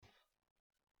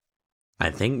I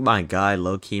think my guy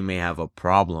low-key may have a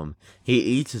problem. He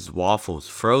eats his waffles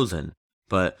frozen.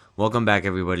 But welcome back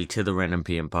everybody to the Random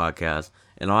PM podcast.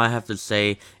 And all I have to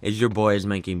say is your boy is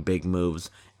making big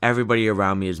moves. Everybody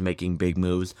around me is making big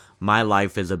moves. My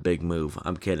life is a big move.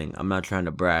 I'm kidding. I'm not trying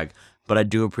to brag. But I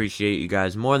do appreciate you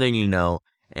guys more than you know.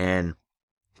 And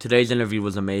today's interview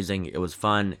was amazing. It was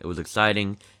fun. It was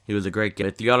exciting. He was a great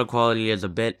guest. The audio quality is a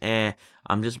bit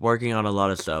I'm just working on a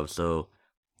lot of stuff. So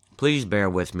please bear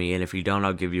with me, and if you don't,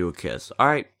 I'll give you a kiss.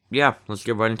 Alright, yeah, let's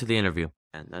get right into the interview.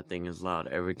 And that thing is loud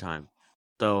every time.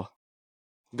 So,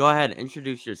 go ahead,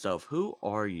 introduce yourself. Who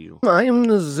are you? I am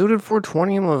the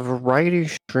thezooted420. I'm a variety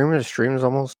streamer that streams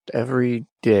almost every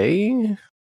day.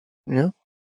 Yeah.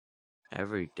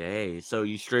 Every day. So,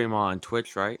 you stream on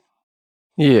Twitch, right?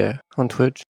 Yeah, on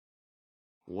Twitch.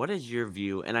 What is your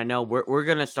view? And I know we're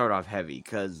gonna start off heavy,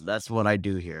 because that's what I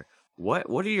do here. What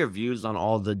are your views on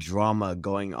all the drama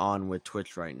going on with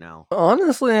Twitch right now?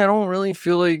 Honestly, I don't really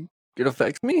feel like it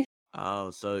affects me. Oh,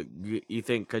 so you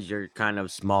think because you're kind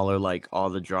of smaller, like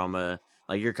all the drama,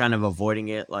 like you're kind of avoiding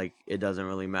it, like it doesn't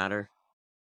really matter?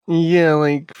 Yeah,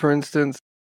 like, for instance,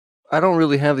 I don't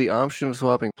really have the option of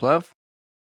swapping platforms.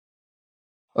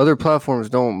 Other platforms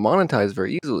don't monetize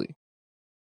very easily.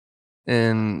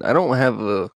 And I don't have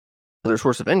a other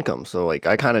source of income, so, like,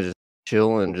 I kind of just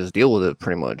chill and just deal with it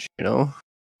pretty much, you know?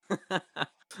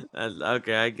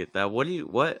 Okay, I get that.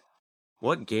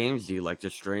 What games do you like to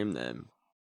stream then?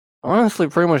 Honestly,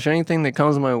 pretty much anything that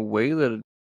comes my way that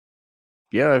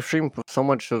yeah, I stream so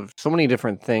many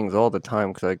different things all the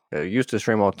time because I used to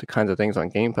stream all kinds of things on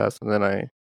Game Pass, and then I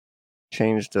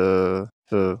changed to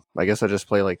I guess I just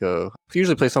play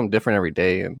usually play something different every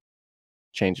day and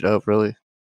change it up really.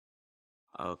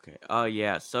 Okay. Oh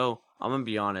yeah. So I'm gonna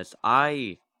be honest.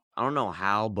 I don't know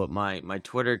how, but my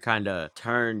Twitter kind of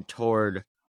turned toward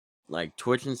like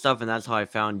Twitch and stuff, and that's how I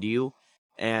found you.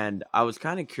 And I was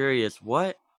kind of curious,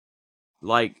 would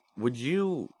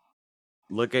you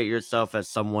look at yourself as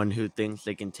someone who thinks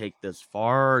they can take this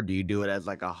far, or do you do it as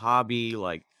like a hobby?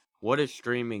 Like, what is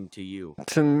streaming to you?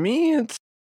 To me, it's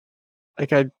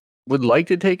like I would like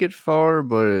to take it far,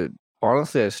 but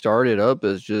honestly, I started up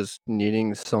as just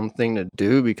needing something to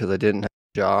do because I didn't have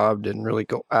a job, didn't really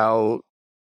go out,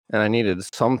 and I needed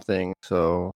something,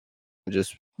 so it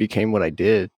just became what I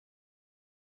did.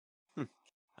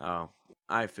 Oh,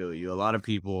 I feel you. A lot of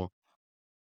people.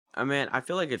 I mean, I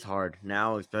feel like it's hard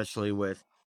now, especially with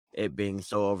it being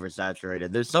so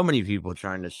oversaturated. There's so many people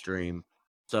trying to stream.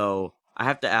 So I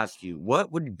have to ask you, what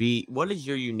is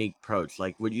your unique approach?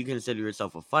 Like, would you consider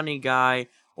yourself a funny guy,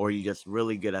 or are you just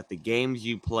really good at the games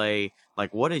you play?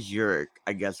 Like, what is your,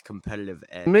 I guess, competitive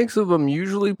edge? Mix of I'm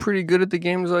usually pretty good at the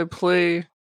games I play,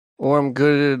 or I'm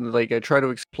good at I try to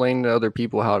explain to other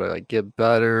people how to get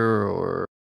better, or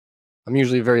I'm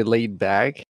usually very laid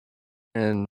back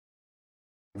and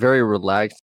very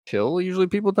relaxed, chill. Usually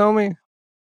people tell me.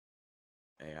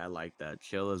 Hey, I like that.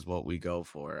 Chill is what we go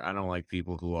for. I don't like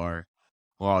people who are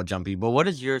all jumpy. But what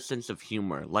is your sense of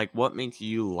humor? Like, what makes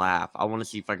you laugh? I want to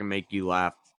see if I can make you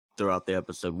laugh throughout the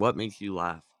episode. What makes you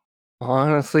laugh?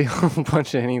 Honestly, a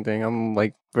bunch of anything. I'm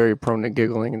very prone to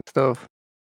giggling and stuff.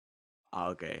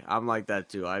 Okay, I'm like that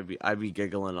too. I be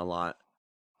giggling a lot.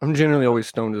 I'm generally always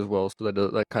stoned as well, so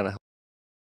that kind of helps.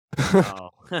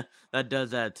 Oh, that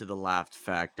does add to the laugh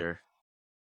factor.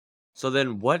 So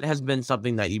then, what has been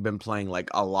something that you've been playing like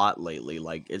a lot lately?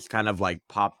 Like it's kind of like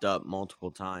popped up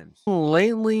multiple times.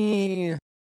 Lately,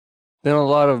 been a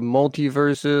lot of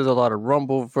multiverses, a lot of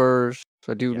Rumbleverse.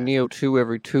 I do Yes. Neo 2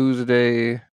 every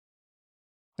Tuesday.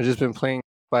 I've just been playing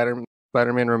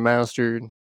Spider-Man Remastered.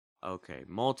 Okay,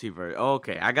 multiverse.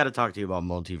 Okay, I got to talk to you about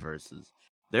multiverses.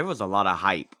 There was a lot of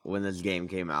hype when this game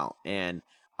came out, and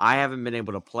I haven't been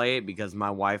able to play it because my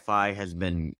Wi-Fi has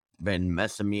been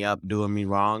messing me up, doing me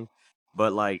wrong.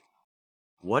 But like,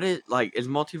 is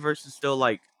multiverses still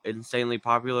like insanely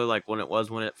popular, like when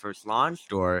it first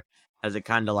launched, or has it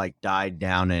kind of like died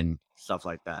down and stuff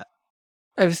like that?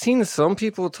 I've seen some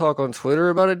people talk on Twitter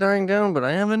about it dying down, but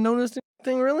I haven't noticed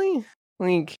anything really.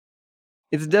 Like,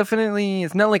 it's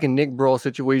not like a Nick Brawl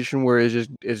situation where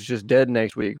it's just dead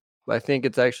next week. I think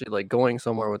it's actually going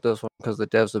somewhere with this one because the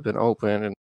devs have been open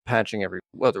and patching every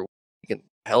other week. And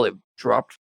hell, it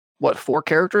dropped 4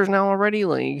 characters now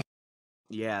already.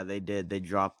 Yeah, they did. They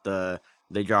dropped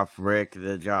Rick,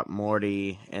 they dropped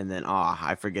Morty, and then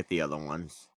I forget the other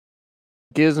ones.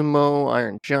 Gizmo,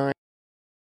 Iron Giant,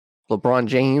 LeBron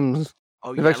James.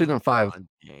 Oh They've yeah, actually done 5. LeBron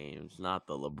James, not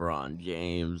the LeBron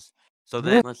James. So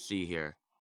then let's see here.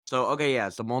 So okay, yeah,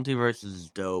 so multiverse is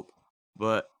dope,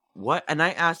 but what? And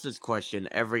I ask this question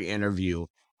every interview,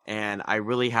 and I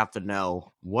really have to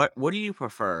know what do you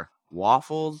prefer?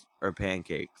 waffles or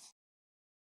pancakes?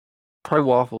 Probably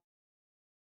waffle.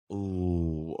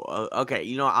 Ooh,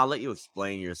 okay. I'll let you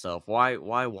explain yourself. Why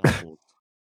waffles?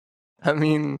 I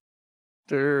mean,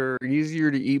 they're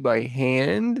easier to eat by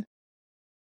hand.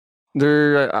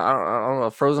 They're I don't know.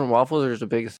 Frozen waffles are just the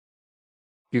biggest.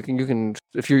 You can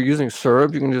if you're using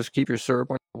syrup, you can just keep your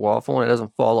syrup on your waffle and it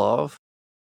doesn't fall off.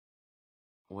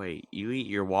 Wait, you eat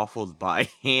your waffles by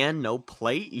hand, no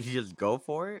plate? You just go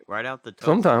for it right out the toaster?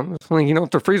 Sometimes,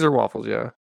 like the freezer waffles, yeah.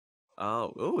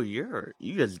 Oh, you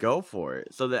just go for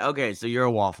it. Okay, so you're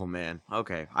a waffle man.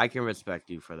 Okay, I can respect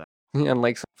you for that. Yeah, and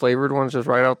like some flavored ones, just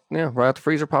right out the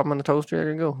freezer, pop them in the toaster.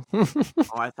 There you go.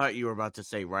 Oh, I thought you were about to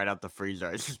say right out the freezer.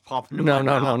 I just pop into No, my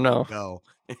no, no, mouth and no. go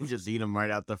and just eat them right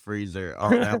out the freezer. Oh,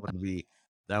 that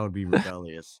would be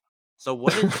rebellious. So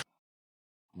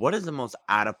what is the most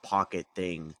out of pocket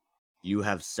thing you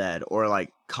have said, or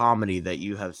like comedy that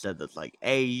you have said that's like,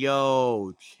 hey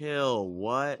yo, chill,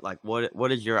 what? Like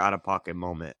what is your out of pocket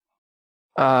moment?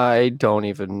 I don't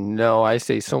even know. I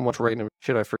say so much random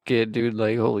shit I forget, dude.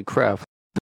 Like, holy crap.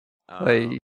 Uh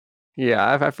Like,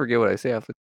 yeah, I forget what I say. I have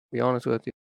to be honest with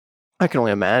you. I can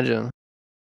only imagine.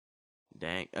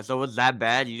 Dang. So was that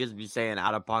bad? You just be saying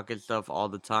out of pocket stuff all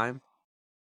the time?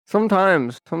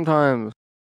 Sometimes.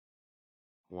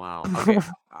 Wow. Okay.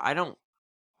 I don't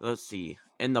Let's see.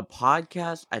 In the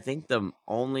podcast, I think the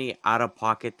only out of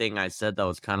pocket thing I said that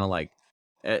was kind of like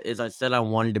is I said I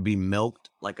wanted to be milked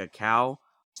like a cow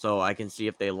so I can see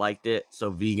if they liked it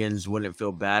so vegans wouldn't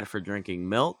feel bad for drinking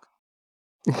milk.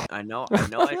 I know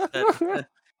I said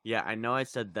yeah, I know I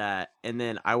said that. And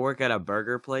then I work at a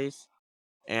burger place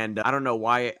and I don't know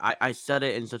why I said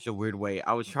it in such a weird way.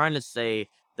 I was trying to say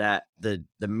that the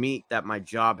meat that my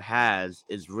job has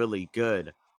is really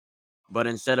good, but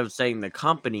instead of saying the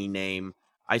company name,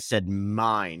 I said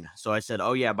mine. So I said,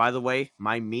 "Oh yeah, by the way,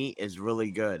 my meat is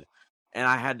really good." And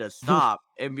I had to stop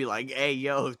and be like, "Hey,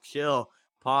 yo, chill.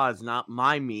 Pause, not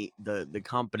my meat, the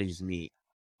company's meat."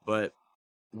 But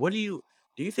what do you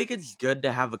think it's good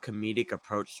to have a comedic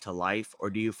approach to life, or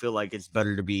do you feel like it's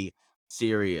better to be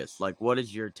serious? Like what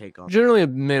is your take on? Generally,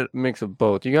 a mix of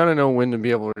both. You gotta know when to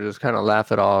be able to just kind of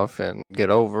laugh it off and get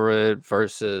over it,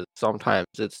 versus sometimes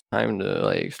it's time to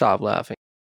like stop laughing.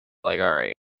 Like, all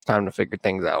right, it's time to figure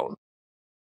things out.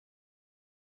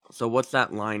 So what's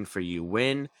that line for you?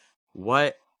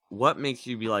 What what makes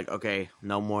you be like, okay,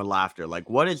 no more laughter? Like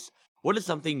what is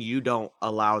something you don't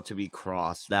allow to be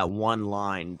crossed? That one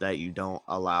line that you don't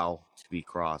allow to be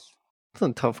crossed.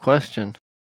 That's a tough question.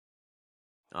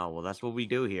 Oh well, that's what we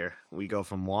do here. We go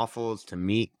from waffles to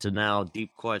meat to now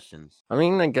deep questions. I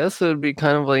mean, I guess it would be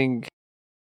kind of like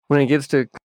when it gets to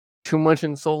too much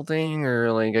insulting, or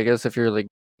like I guess if you're like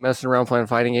messing around playing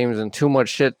fighting games and too much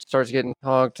shit starts getting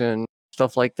talked and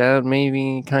stuff like that,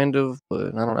 maybe kind of.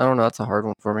 But I don't know. That's a hard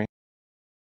one for me.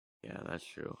 Yeah, that's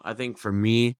true. I think for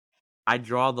me, I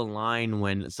draw the line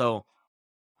when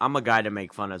I'm a guy to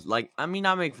make fun of. Like, I mean,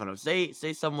 not make fun of. Say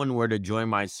someone were to join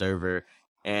my server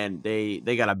and they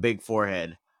got a big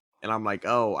forehead, and I'm like,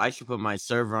 oh, I should put my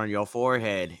server on your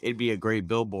forehead. It'd be a great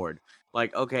billboard.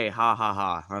 Like, okay, ha ha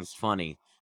ha, that's funny.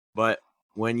 But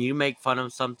when you make fun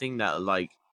of something that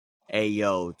like, hey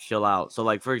yo, chill out. So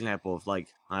like, for example, if like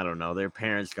I don't know, their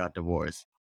parents got divorced,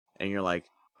 and you're like,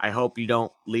 I hope you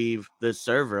don't leave this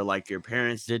server like your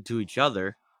parents did to each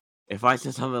other. If I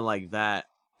said something like that,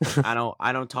 I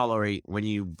don't tolerate when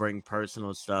you bring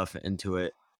personal stuff into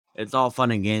it. It's all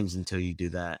fun and games until you do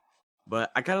that. But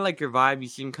I kind of like your vibe. You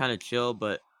seem kind of chill,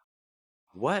 but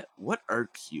what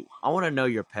irks you? I want to know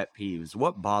your pet peeves.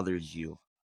 What bothers you?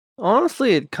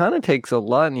 Honestly, it kind of takes a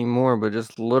lot anymore, but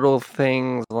just little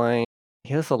things like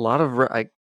yes, a lot of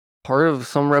like part of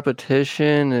some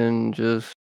repetition and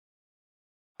just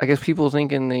I guess people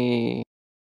thinking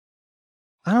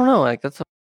I don't know, like that's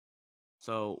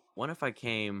So, what if I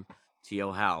came to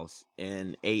your house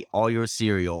and ate all your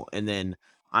cereal and then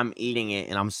I'm eating it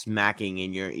and I'm smacking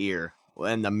in your ear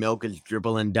and the milk is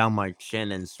dribbling down my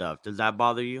chin and stuff? Does that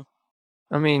bother you?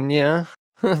 I mean, yeah,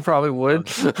 probably would.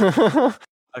 Okay.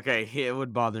 Okay, it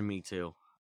would bother me too.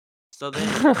 So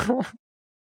then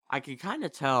I can kind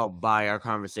of tell by our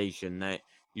conversation that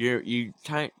you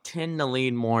tend to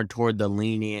lean more toward the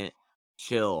lenient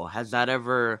chill. Has that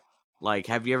ever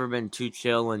have you ever been too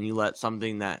chill and you let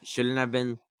something that shouldn't have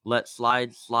been let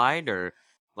slide, or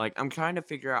like I'm trying to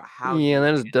figure out how Yeah, you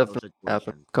that has handle those definitely happened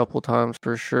situations. a couple times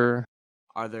for sure.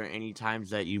 Are there any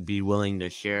times that you'd be willing to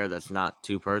share that's not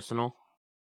too personal?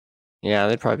 Yeah,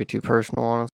 they'd probably be too personal,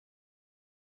 honestly.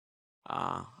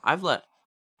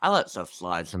 I let stuff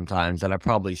slide sometimes that I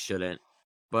probably shouldn't,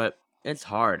 but it's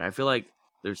hard. I feel like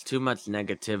there's too much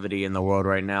negativity in the world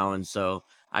right now, and so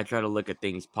I try to look at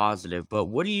things positive. But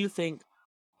what do you think?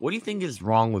 What do you think is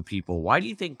wrong with people? Why do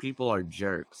you think people are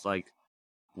jerks? Like,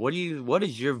 what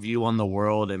is your view on the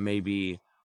world and maybe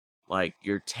like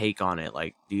your take on it?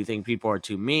 Like, do you think people are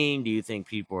too mean? Do you think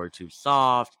people are too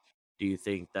soft? Do you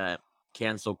think that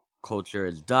cancel culture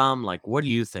is dumb? Like, what do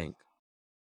you think?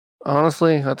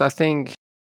 Honestly, I think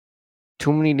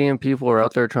too many damn people are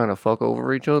out there trying to fuck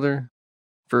over each other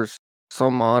for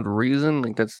some odd reason.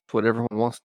 Like that's what everyone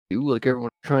wants to do. Like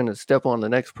everyone's trying to step on the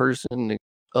next person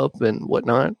up and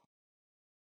whatnot.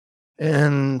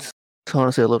 And it's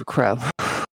honestly a load of crap.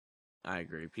 I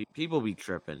agree. People be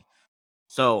tripping.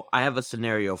 So I have a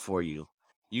scenario for you.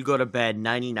 You go to bed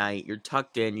nighty night. You're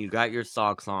tucked in. You got your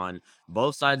socks on.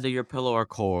 Both sides of your pillow are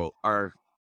cold,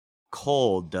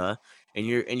 and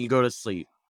you go to sleep.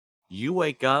 You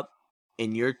wake up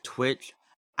and your Twitch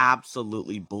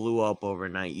absolutely blew up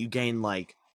overnight. You gain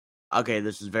like, okay,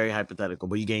 this is very hypothetical,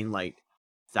 but you gain like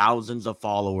thousands of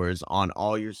followers on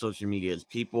all your social medias.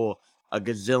 A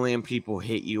gazillion people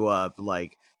hit you up,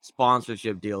 like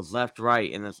sponsorship deals left,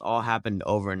 right, and this all happened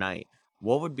overnight.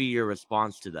 What would be your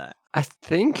response to that? I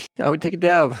think I would take a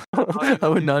dab. I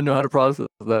would not know how to process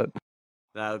that.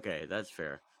 Okay, that's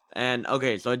fair. And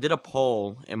okay, so I did a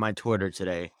poll in my Twitter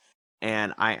today,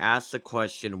 and I asked the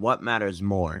question, what matters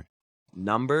more,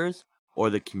 numbers or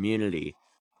the community?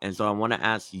 And so I want to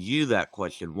ask you that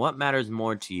question. What matters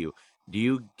more to you? Do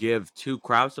you give two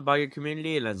craps about your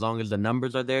community, and as long as the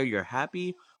numbers are there, you're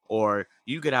happy? Or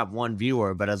you could have one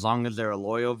viewer, but as long as they're a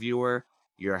loyal viewer,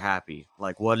 you're happy?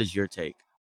 Like, what is your take?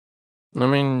 I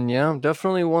mean, yeah,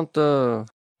 definitely want the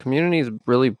community is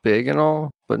really big and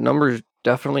all, but numbers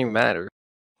definitely matter.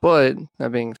 But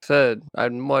that being said,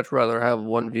 I'd much rather have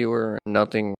one viewer and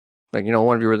nothing, like,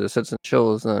 one viewer that sits and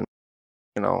chills than,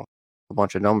 a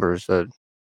bunch of numbers that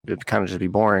it'd kind of just be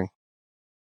boring.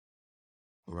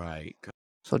 Right.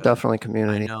 So 'Cause definitely I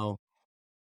community. know.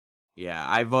 Yeah,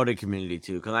 I voted community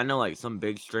too because I know like some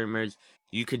big streamers,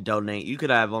 you could donate. You could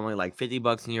have only like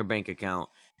 $50 in your bank account,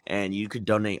 and you could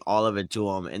donate all of it to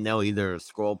them, and they'll either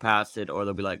scroll past it or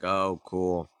they'll be like, "Oh,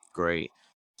 cool, great."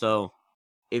 So,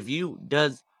 if you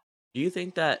does, do you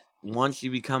think that once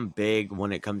you become big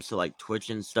when it comes to like Twitch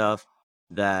and stuff,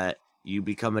 that you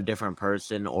become a different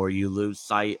person or you lose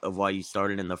sight of why you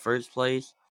started in the first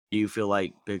place? Do you feel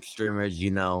like big streamers,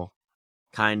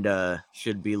 kind of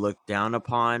should be looked down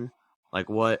upon? Like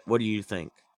what do you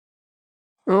think?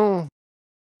 Oh,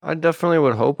 I definitely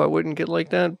would hope I wouldn't get like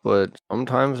that, but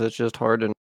sometimes it's just hard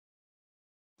to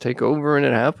take over and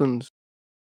it happens.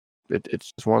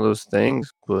 It's just one of those things,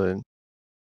 but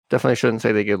definitely shouldn't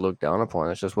say they get looked down upon.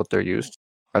 It's just what they're used to.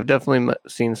 I've definitely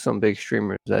seen some big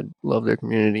streamers that love their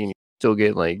community and you still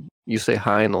get like, you say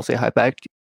hi and they'll say hi back to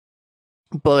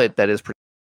you. But that is pretty.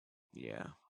 Yeah,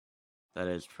 that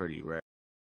is pretty rare.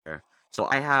 So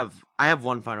I have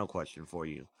one final question for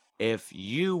you. If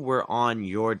you were on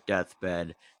your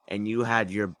deathbed and you had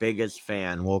your biggest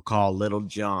fan, we'll call Little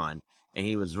John, and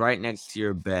he was right next to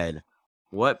your bed,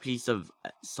 what piece of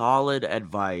solid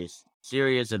advice,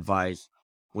 serious advice,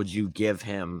 would you give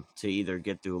him to either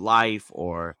get through life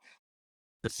or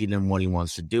succeed in what he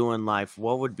wants to do in life?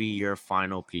 What would be your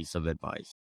final piece of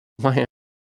advice? Man,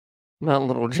 not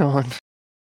Little John.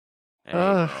 Hey,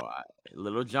 Uh, bro,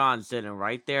 Little John sitting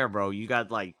right there, bro. You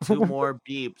got like two more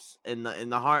beeps in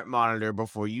the heart monitor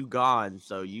before you gone.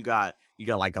 So you got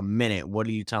like a minute. What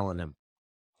are you telling him?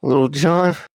 Little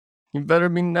John, you better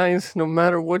be nice no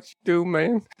matter what you do,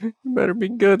 man. You better be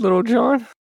good, Little John.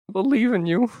 I believe in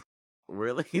you.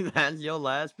 Really? That's your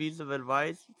last piece of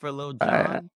advice for Little I,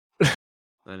 John?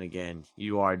 Then again,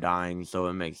 you are dying, so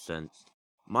it makes sense.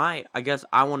 I guess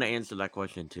I want to answer that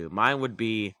question too. Mine would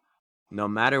be, no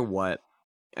matter what,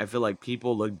 I feel like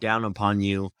people look down upon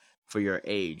you for your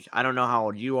age. I don't know how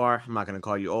old you are. I'm not going to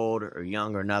call you old or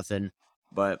young or nothing.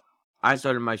 But I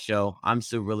started my show. I'm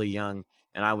still really young.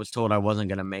 And I was told I wasn't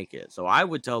going to make it. So I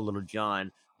would tell Little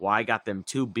John, well, I got them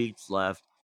two beats left,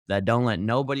 that don't let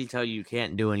nobody tell you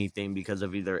can't do anything because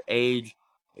of either age,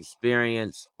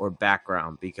 experience, or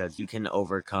background. Because you can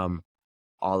overcome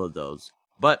all of those.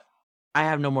 But I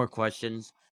have no more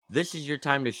questions. This is your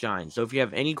time to shine. So if you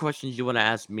have any questions you want to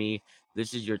ask me,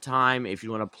 this is your time. If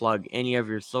you want to plug any of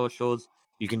your socials,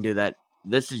 you can do that.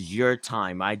 This is your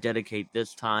time. I dedicate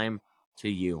this time to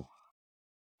you.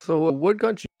 so, what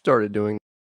got you started doing?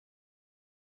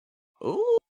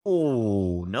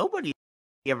 Ooh, nobody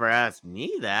ever asked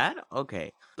me that.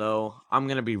 Okay, so I'm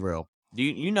gonna be real. Do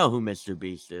you know who Mr.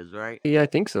 Beast is, right? Yeah, I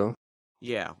think so.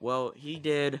 Yeah, well, he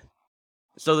did.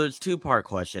 So there's two-part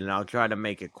question, and I'll try to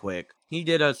make it quick. He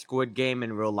did a Squid Game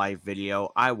in real life video.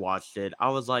 I watched it. I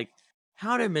was like,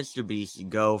 how did Mr. Beast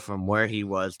go from where he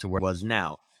was to where he was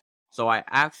now? So I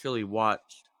actually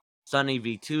watched Sunny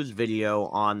V2's video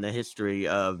on the history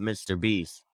of Mr.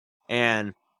 Beast,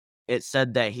 and it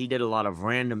said that he did a lot of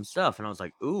random stuff, and I was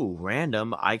like, "Ooh,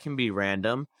 random! I can be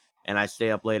random," and I stay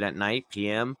up late at night,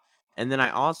 PM. And then I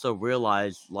also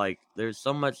realized like there's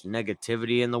so much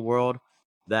negativity in the world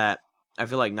that I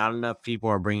feel like not enough people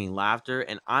are bringing laughter,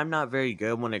 and I'm not very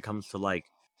good when it comes to like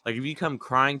if you come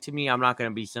crying to me, I'm not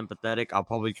gonna be sympathetic. I'll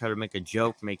probably try to make a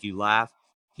joke, make you laugh.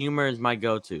 Humor is my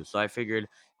go-to, so I figured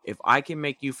if I can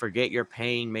make you forget your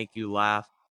pain, make you laugh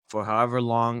for however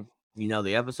long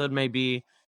the episode may be,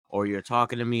 or you're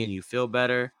talking to me and you feel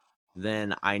better,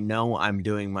 then I know I'm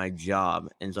doing my job.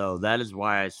 And so that is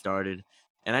why I started.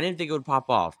 And I didn't think it would pop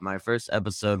off. My first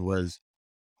episode was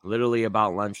literally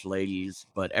about lunch ladies,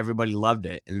 but everybody loved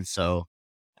it. And so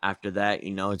after that,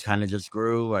 it kind of just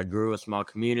grew. I grew a small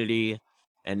community,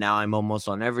 and now I'm almost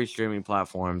on every streaming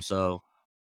platform. So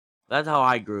that's how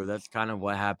I grew. That's kind of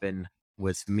what happened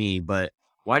with me. But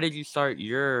why did you start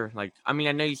your I mean,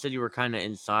 I know you said you were kind of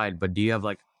inside, but do you have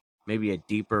maybe a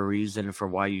deeper reason for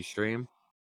why you stream?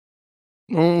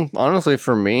 Honestly,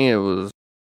 for me, it was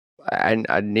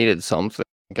I needed something.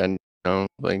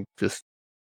 Just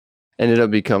ended up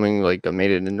becoming like I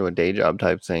made it into a day job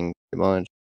type thing pretty much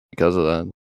because of that.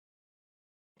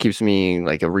 Keeps me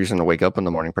like a reason to wake up in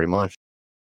the morning pretty much.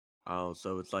 Oh,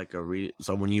 so it's like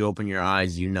so when you open your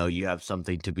eyes, you have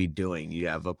something to be doing. You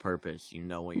have a purpose. You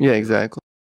know what you're Yeah, doing. exactly.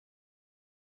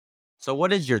 So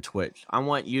what is your Twitch? I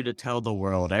want you to tell the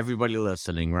world, everybody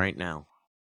listening right now.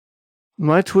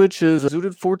 My Twitch is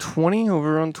thezooted420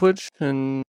 over on Twitch,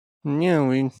 and yeah,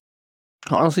 we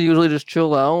honestly usually just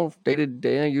chill out day to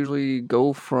day. I usually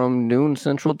go from noon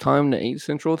Central Time to 8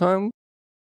 Central Time.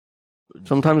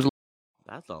 Sometimes.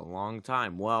 That's a long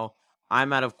time. Well,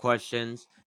 I'm out of questions,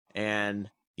 and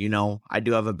I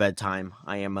do have a bedtime.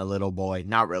 I am a little boy.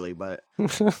 Not really, but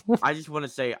I just want to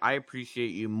say I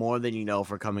appreciate you more than you know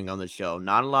for coming on the show.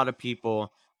 Not a lot of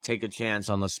people take a chance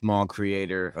on the small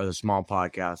creator or the small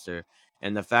podcaster,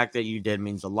 and the fact that you did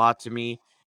means a lot to me.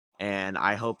 And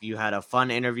I hope you had a fun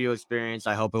interview experience.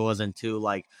 I hope it wasn't too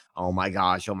oh my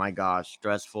gosh,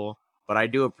 stressful. But I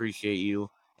do appreciate you.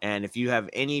 And if you have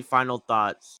any final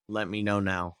thoughts, let me know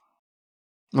now.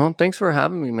 Well, thanks for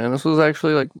having me, man. This was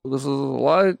actually this was a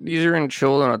lot easier and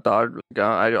chill than I thought.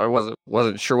 I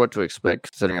wasn't sure what to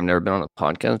expect considering I've never been on a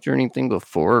podcast or anything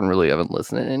before and really haven't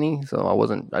listened to any. So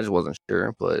I just wasn't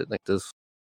sure. But this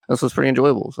was pretty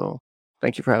enjoyable. So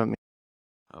thank you for having me.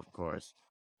 Of course.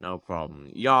 No problem.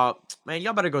 Y'all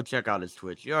better go check out his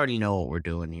Twitch. You already know what we're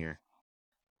doing here.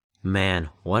 Man,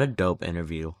 what a dope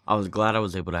interview. I was glad I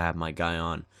was able to have my guy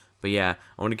on. But yeah,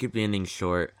 I want to keep the ending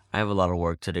short. I have a lot of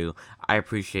work to do. I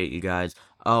appreciate you guys.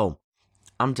 Oh,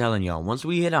 I'm telling y'all, once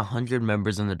we hit 100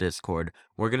 members in the Discord,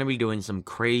 we're going to be doing some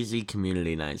crazy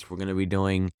community nights. We're going to be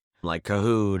doing like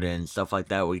Kahoot and stuff like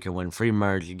that. We can win free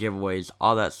merch, giveaways,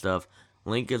 all that stuff.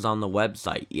 Link is on the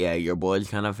website. Yeah, your boy's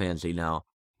kind of fancy now.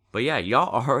 But yeah,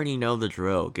 y'all already know the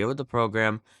drill. Get with the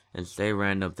program and stay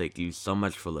random. Thank you so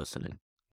much for listening.